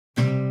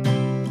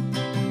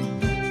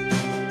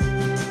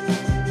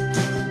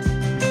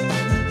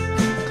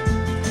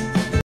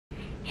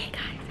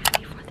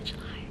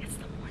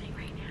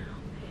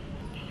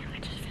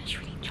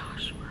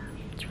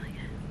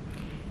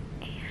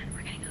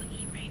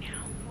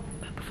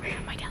Where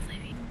am I gas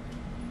leaving?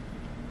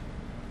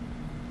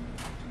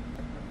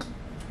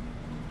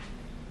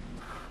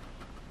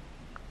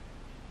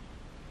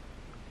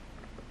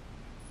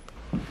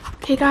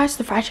 Okay guys,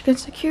 the fried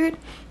chicken's secured.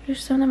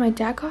 Here's some that my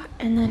dad got,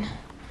 and then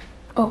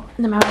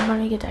my mom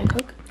wanted to get Diet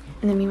Coke.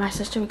 And then me and my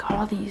sister, we got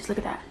all these. Look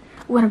at that.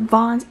 We went to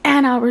Vons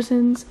and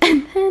Albertsons.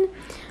 And then,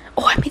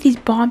 I made these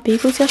bomb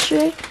bagels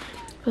yesterday.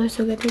 They're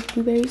so good. They're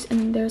blueberries. And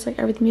then there's like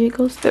everything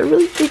bagels. They're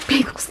really big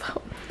bagels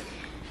though.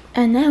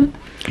 And then,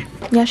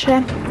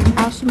 yesterday,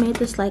 I also made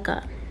this like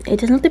it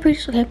doesn't look the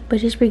prettiest, okay,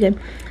 but it's pretty good.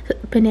 So,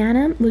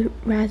 banana with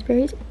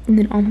raspberries. And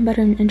then almond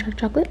butter and dark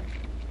chocolate.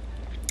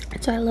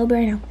 So I love it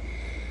right now.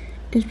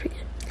 It's pretty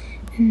good.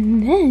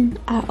 And then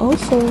I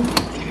also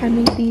try to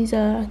make these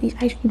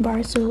ice cream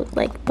bars. So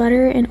like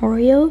butter and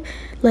Oreo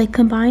like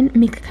combined,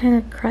 make a kind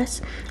of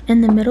crust,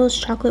 and the middle is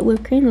chocolate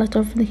whipped cream left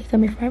over from the cake I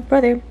made for my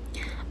brother.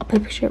 I'll put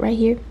a picture right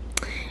here.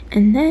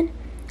 And then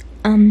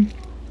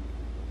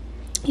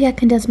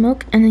condensed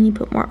milk, and then you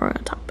put more Oreo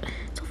on top.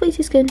 So hopefully it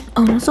tastes good.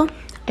 Oh, and also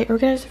I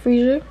organized the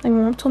freezer like my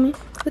mom told me.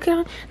 Look at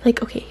it.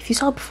 Like, okay, if you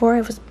saw it before,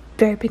 it was a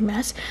very big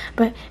mess,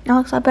 but now it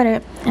looks a lot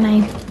better, and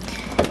I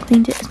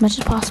cleaned it as much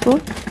as possible.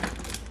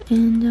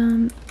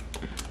 And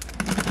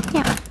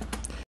yeah.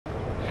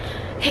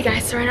 Hey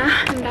guys, so right now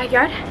I'm in the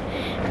backyard,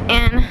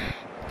 and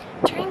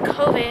during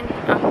COVID,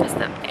 that's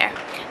the air.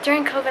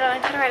 During COVID, I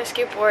learned how to ride a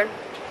skateboard,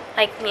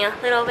 like a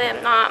little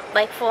bit, not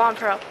like full on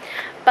pro,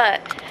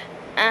 but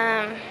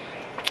right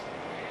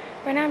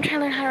now I'm trying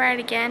to learn how to ride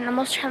it again. I'm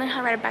also trying to learn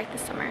how to ride a bike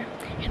this summer.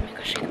 And I'm gonna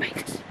go show you the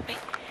bikes. Wait,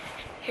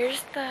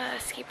 here's the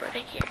skateboard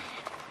right here.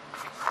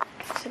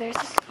 So there's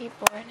the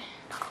skateboard,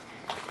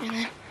 and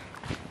then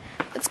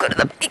let's go to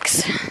the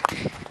bikes.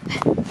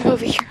 They're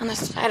over here on the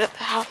side of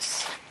the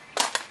house.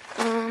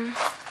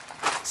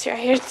 So right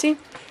here, see?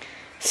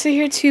 So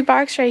here are 2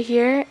 bikes right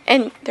here,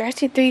 and there are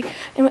actually 3.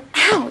 And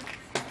ow!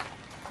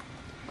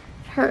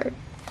 Hurt.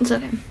 It's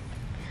okay.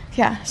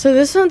 Yeah, so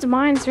this one's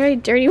mine. It's very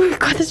dirty. We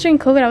got this during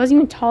COVID. I wasn't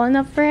even tall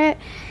enough for it.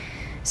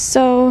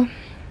 So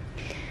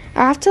I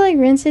have to like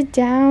rinse it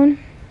down.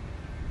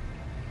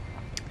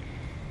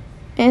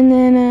 And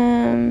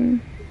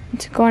then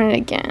to go on it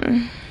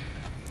again.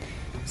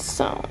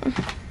 So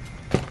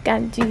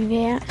gotta do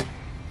that.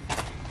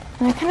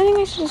 And I kind of think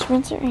I should just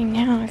rinse it right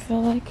now, I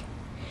feel like.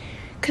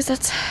 Because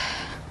that's...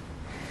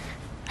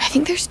 I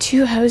think there's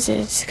 2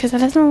 hoses. Because I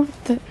don't know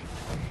the...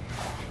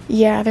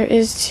 Yeah, there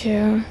is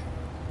 2.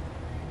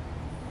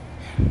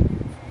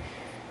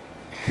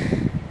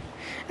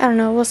 I don't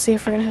know. We'll see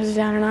if we're going to hose it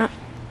down or not.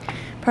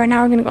 But right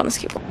now we're going to go on the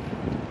skateboard.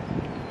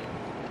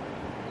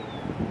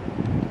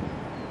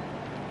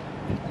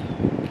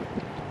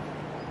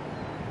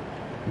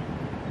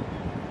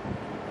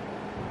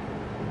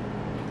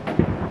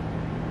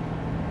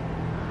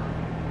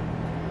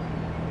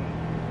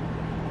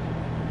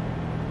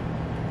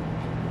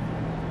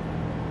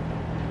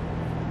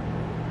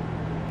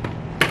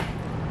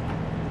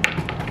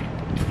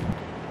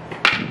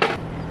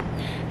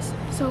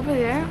 So over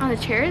there on the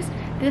chairs,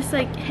 this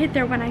like hit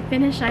there when I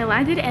finished and I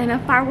landed, and a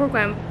firework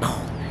went boom.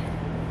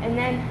 And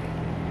then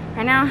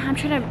right now I'm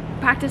trying to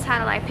practice how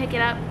to like pick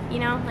it up, you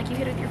know, like you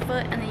hit it with your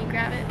foot and then you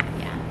grab it.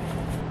 Yeah.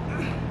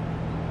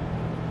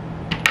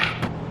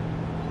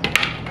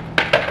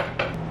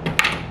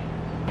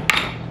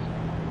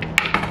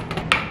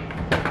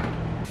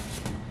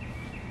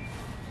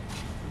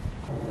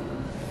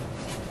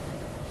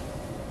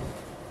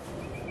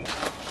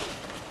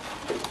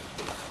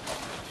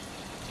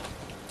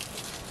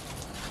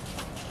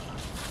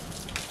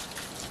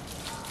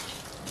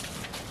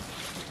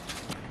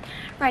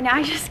 Right now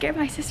I just scared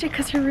my sister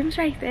because her room's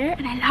right there,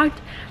 and I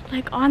knocked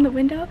like on the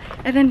window,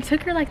 and then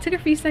took her a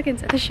few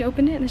seconds, and then she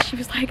opened it, and then she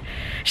was like,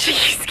 she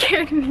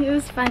scared me. It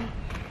was fun.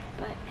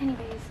 But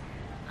anyways,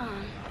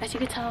 as you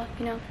could tell,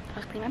 you know, I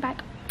was cleaning my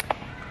back,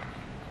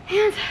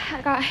 and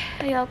I got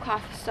a yellow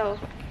cloth, so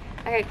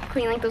I got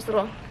clean like those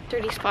little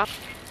dirty spots.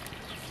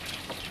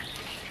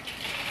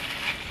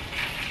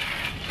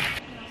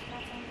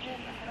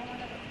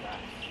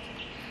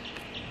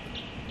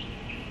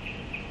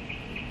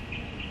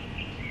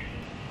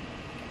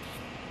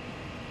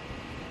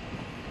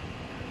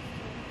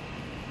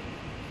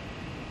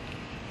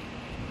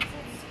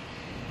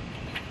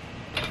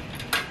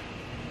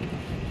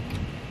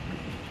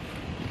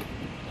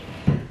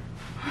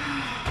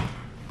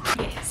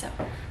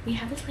 We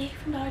have this lady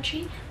from Dollar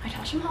Tree, my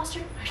Tasha from Hollister,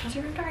 my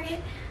Tasha from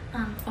Target.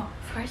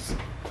 Of course,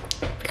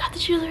 we got the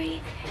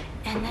jewelry,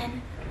 and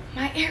then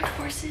my Air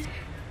Forces,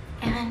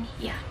 and then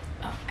yeah.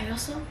 Oh, I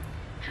also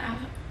have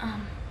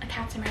a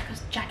Captain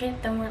America's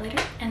jacket that we'll wear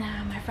later, and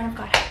my friend of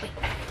God hat. Wait,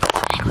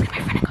 I look at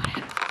my friend of God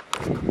hat.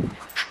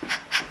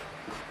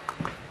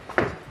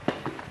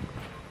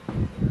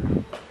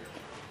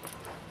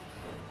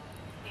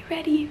 You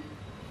ready?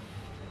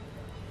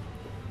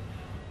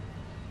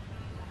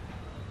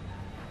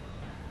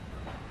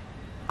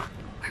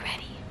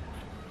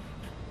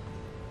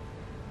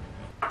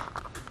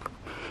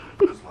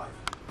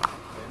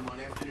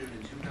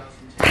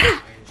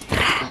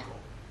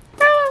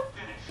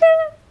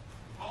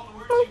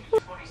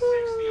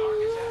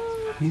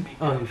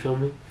 Oh, you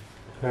filming?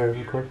 Or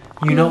record?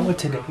 You know what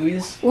today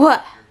is?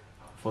 What?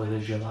 4th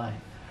of July.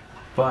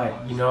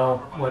 But you know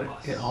what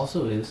it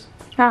also is?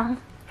 Huh?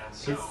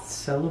 It's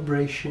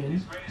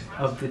celebration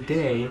of the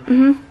day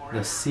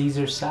the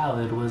Caesar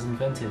salad was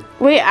invented.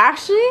 Wait,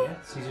 actually? Yeah,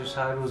 Caesar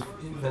salad was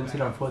invented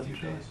on 4th of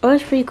July. Oh,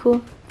 that's pretty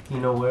cool. You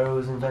know where it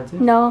was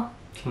invented? No.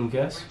 Can you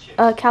guess?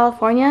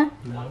 California?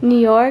 No. New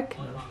York?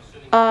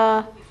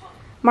 No.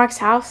 Mark's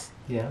house?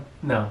 Yeah.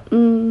 No.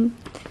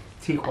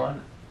 Tijuana.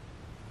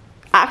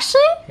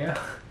 Actually? Yeah.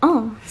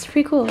 Oh, it's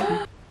pretty cool.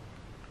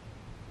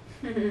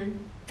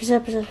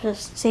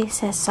 Say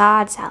Caesar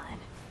salad.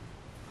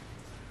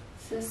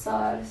 Caesar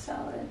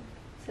salad.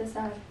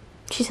 Caesar.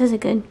 She says it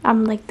good.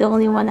 I'm like the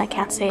only one that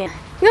can't say it.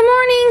 Good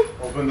morning.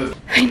 Open the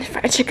We're the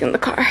fried chicken in the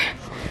car.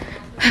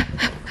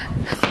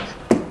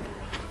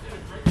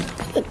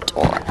 The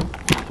door.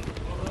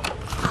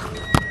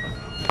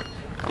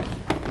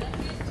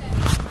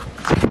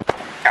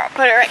 I'll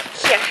put it right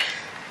here.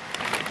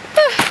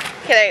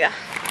 Okay, there you go.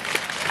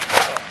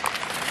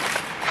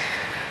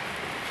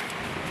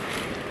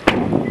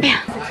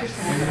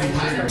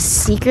 Bam.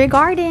 Secret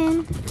garden.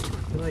 I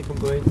feel like I'm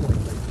going to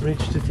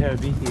Bridge to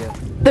Terabithia.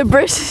 The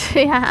bridge,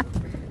 yeah.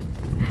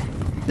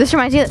 This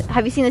reminds me,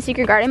 have you seen the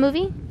Secret Garden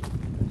movie?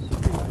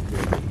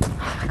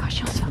 Oh my gosh,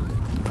 you almost fell.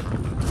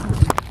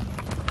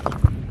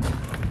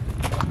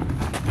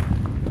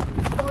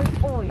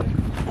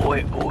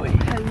 Oi, oi.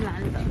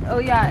 Oh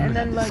yeah, and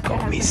then look.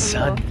 Call me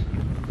son.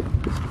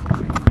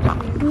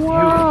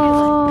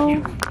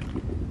 Whoa.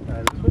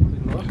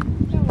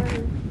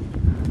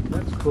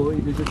 That's cool.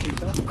 You did this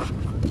yourself?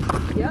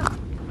 Yeah.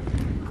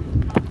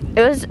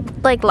 It was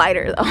like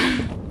lighter though.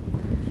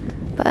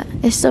 But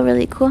it's still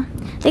really cool.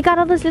 They got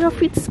all those little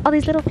fruits, all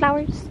these little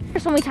flowers. For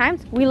so many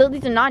times, we literally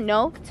did not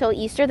know till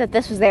Easter that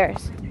this was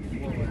theirs.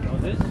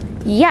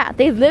 Yeah,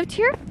 they've lived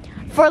here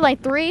for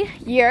like 3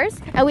 years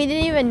and we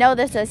didn't even know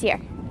this was here.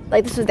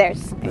 Like this was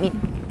theirs. I mean,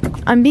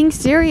 I'm being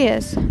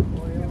serious.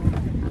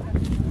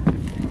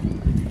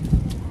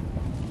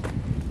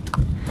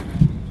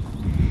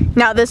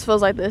 Now this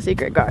feels like the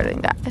Secret Garden,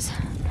 guys.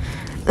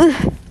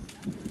 Ugh.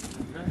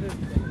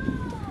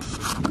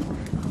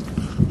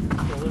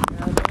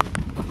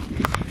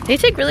 They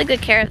take really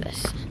good care of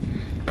this.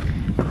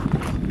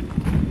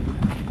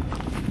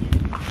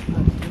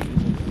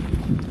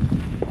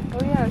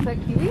 Oh yeah, is that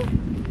kiwi?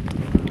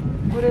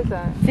 What is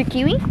that? Is it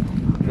kiwi?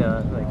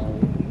 No, like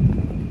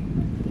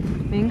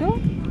Mango?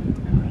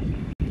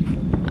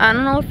 I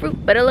don't know what fruit,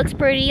 but it looks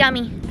pretty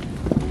yummy.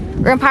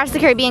 We're in Pirates of the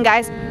Caribbean,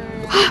 guys.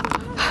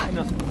 I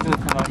know someone's gonna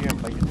come out here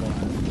and fight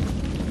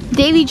yourself.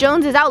 Davy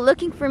Jones is out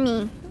looking for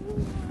me.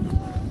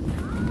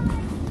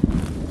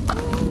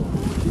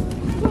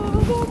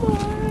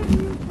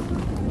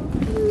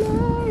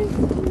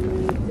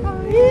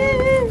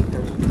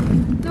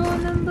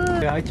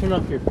 Yeah, I turn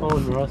off your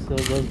phone, Russell.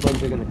 Those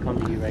bugs are gonna come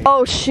to you, right?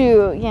 Oh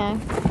shoot, yeah.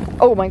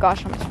 Oh my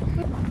gosh, I'm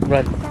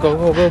Run.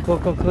 Go,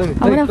 Clinton.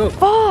 gonna Go.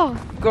 fall.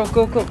 Go. I'm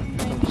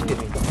just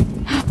kidding. Go.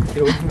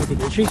 Get away from me.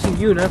 They're chasing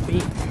you, not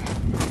me.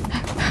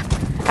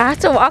 I have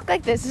to walk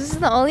like this. This is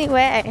the only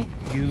way.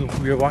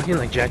 You're walking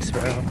like Jack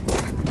Sparrow.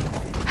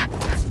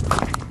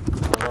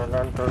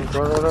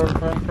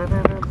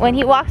 When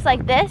he walks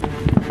like this, Don't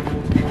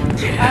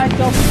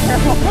be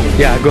careful.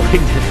 Yeah, go.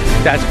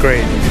 That's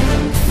great.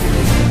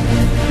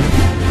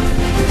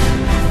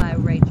 By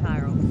Ray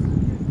Charles.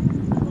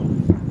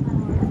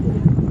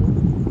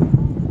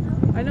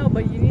 I know,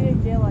 but you need to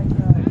get like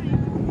that.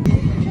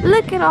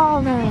 look at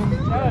all them.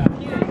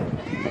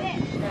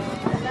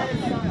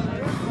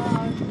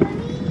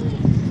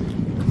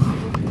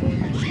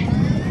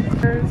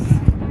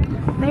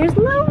 There's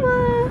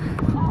Lola.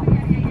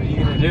 What are you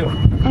gonna do?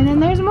 And then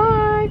there's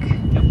Mark.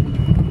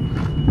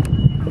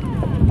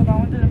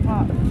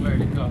 Where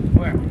did it go?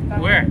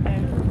 Where?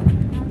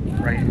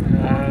 Right.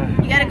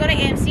 You gotta go to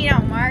AMC now,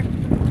 Mark.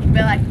 Be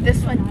like,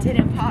 this one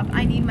didn't pop.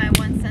 I need my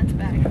 1 cent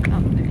back.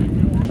 Oh, there you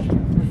go.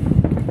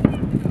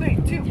 3,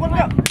 2, 1, go.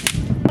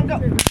 Go.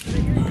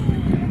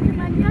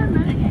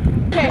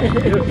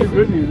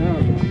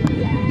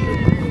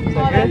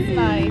 Oh, that's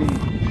nice.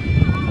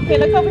 Okay,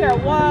 look over here.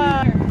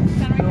 1.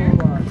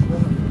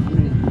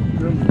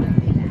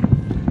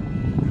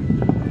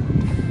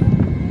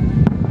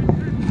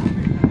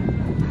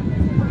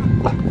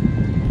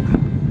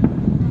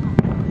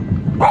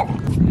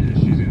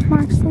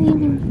 Mark's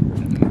leaving.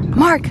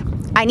 Mark,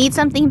 I need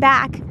something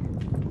back.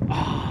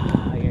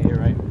 Yeah, you're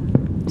right.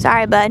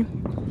 Sorry, bud.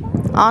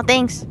 Oh,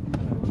 thanks.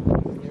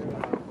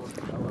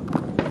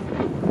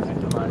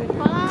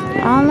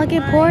 Oh, look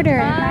at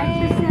Porter.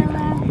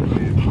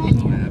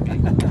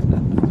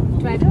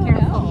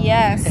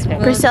 Yes.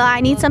 Priscilla,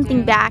 I need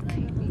something back.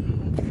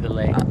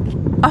 Filet.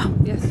 Oh,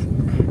 Yes.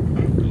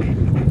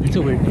 That's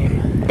a weird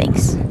name.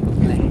 thanks.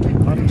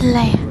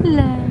 Lay.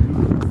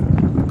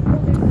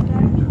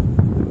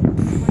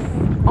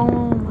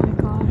 Oh my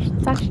gosh,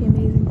 it's actually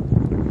amazing.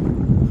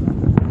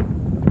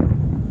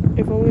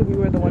 If only we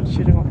were the ones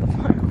shooting off the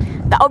fire.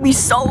 That would be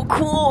so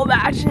cool,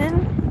 imagine.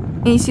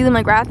 And you see them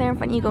like right there in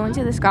front of you go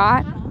into the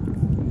sky.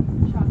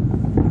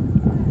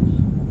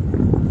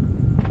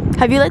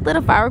 Have you like lit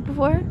a firework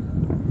before?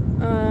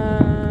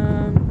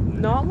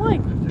 Not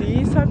like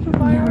these types of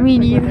fireworks. me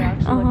like, where neither. they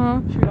actually,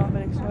 like, shoot off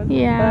and explode.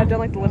 Yeah. But I've done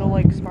like the little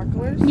like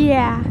sparklers.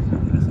 Yeah.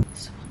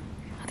 So,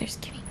 oh, there's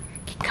Kimmy.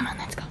 Okay, come on,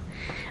 let's go.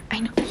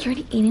 I know you're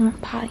already eating one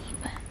potty,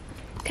 but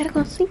gotta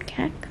go to sleep,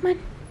 cat. Come on.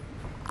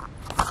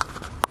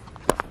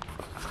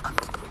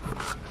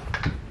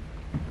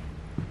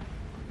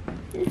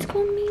 Let's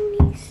go,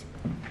 Mimi's.